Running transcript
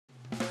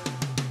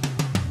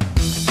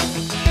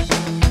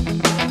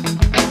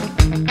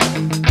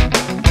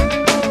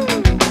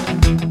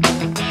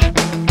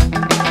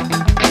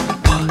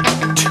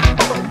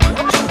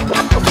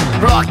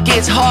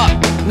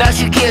Now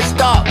she can't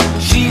stop.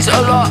 She's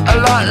a lot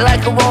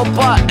like a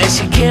robot, and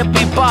she can't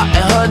be bought,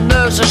 and her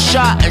nerves are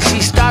shot, and she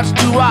starts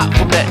to rot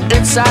from the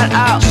inside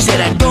out. She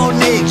said, I don't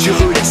need you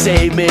to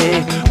save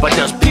me, but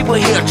there's people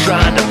here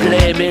trying to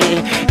play me,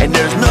 and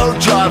there's no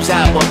jobs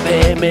that will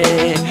pay me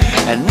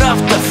enough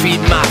to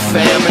feed my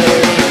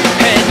family.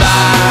 And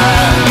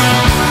I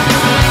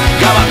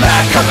got my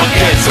back up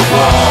against the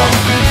wall,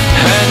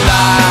 and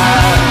I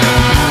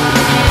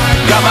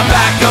got my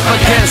back up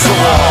against the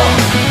wall,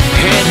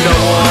 and no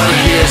one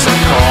hears a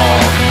call,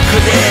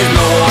 'cause there's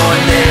no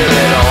one there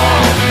at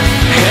all.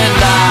 And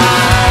I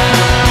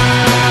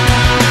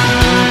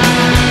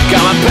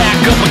got my back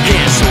up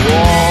against the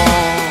wall.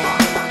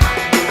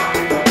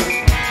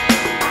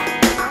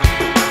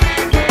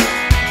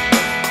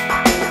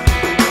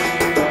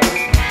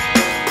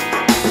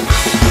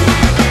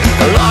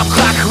 Alarm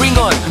clock ring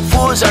on,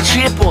 phones are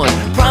tripping,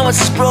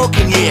 promises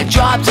broken, yeah,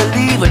 jobs are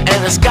leaving,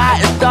 and the sky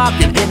is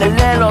darkening, and the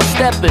landlord's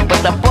stepping,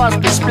 but the boss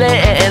be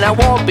splitting, and I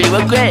won't be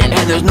regretting.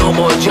 And there's no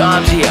more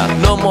jobs here,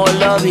 no more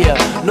love here,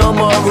 no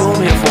more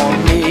room here for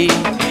me.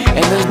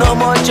 And there's no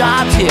more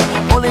jobs here,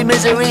 only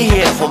misery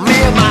here for me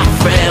and my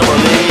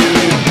family.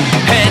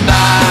 And I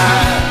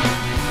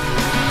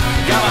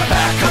got my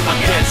back up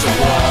against the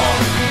wall,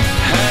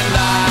 and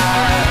I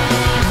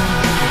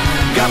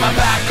got my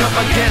back up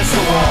against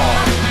the wall,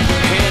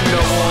 and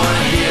no one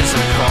hears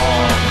a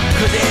call,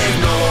 'cause there's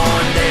no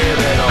one there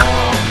at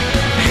all.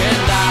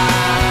 And I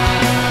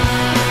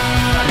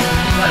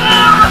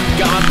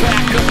got my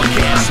back up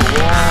against the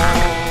wall.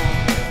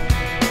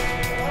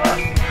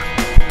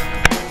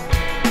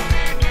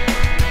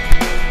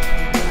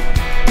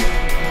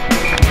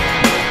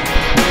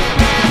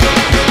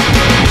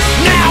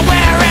 Now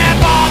where have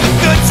all the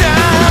good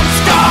times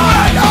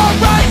gone?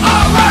 Alright,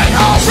 alright,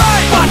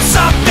 alright, but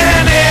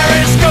something here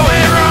is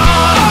going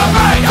wrong.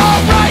 Alright,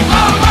 alright,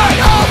 alright,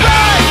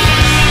 alright.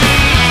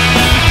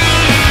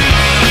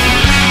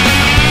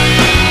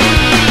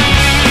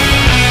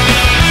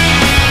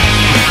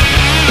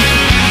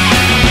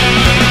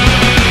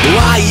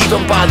 Why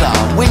even bother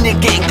when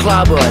you're getting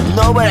clobbered?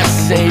 Nobody's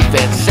safe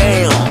and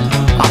sound.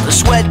 Off the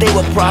sweat they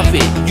will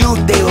profit,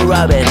 youth they will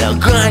rob it, they'll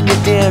grind you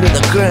down to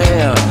the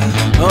ground.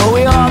 Oh,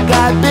 we all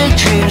got big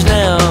dreams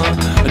now.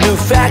 A new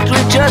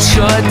factory just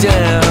shut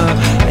down,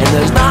 and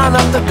there's not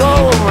enough to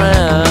go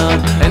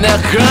around, and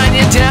they're crying.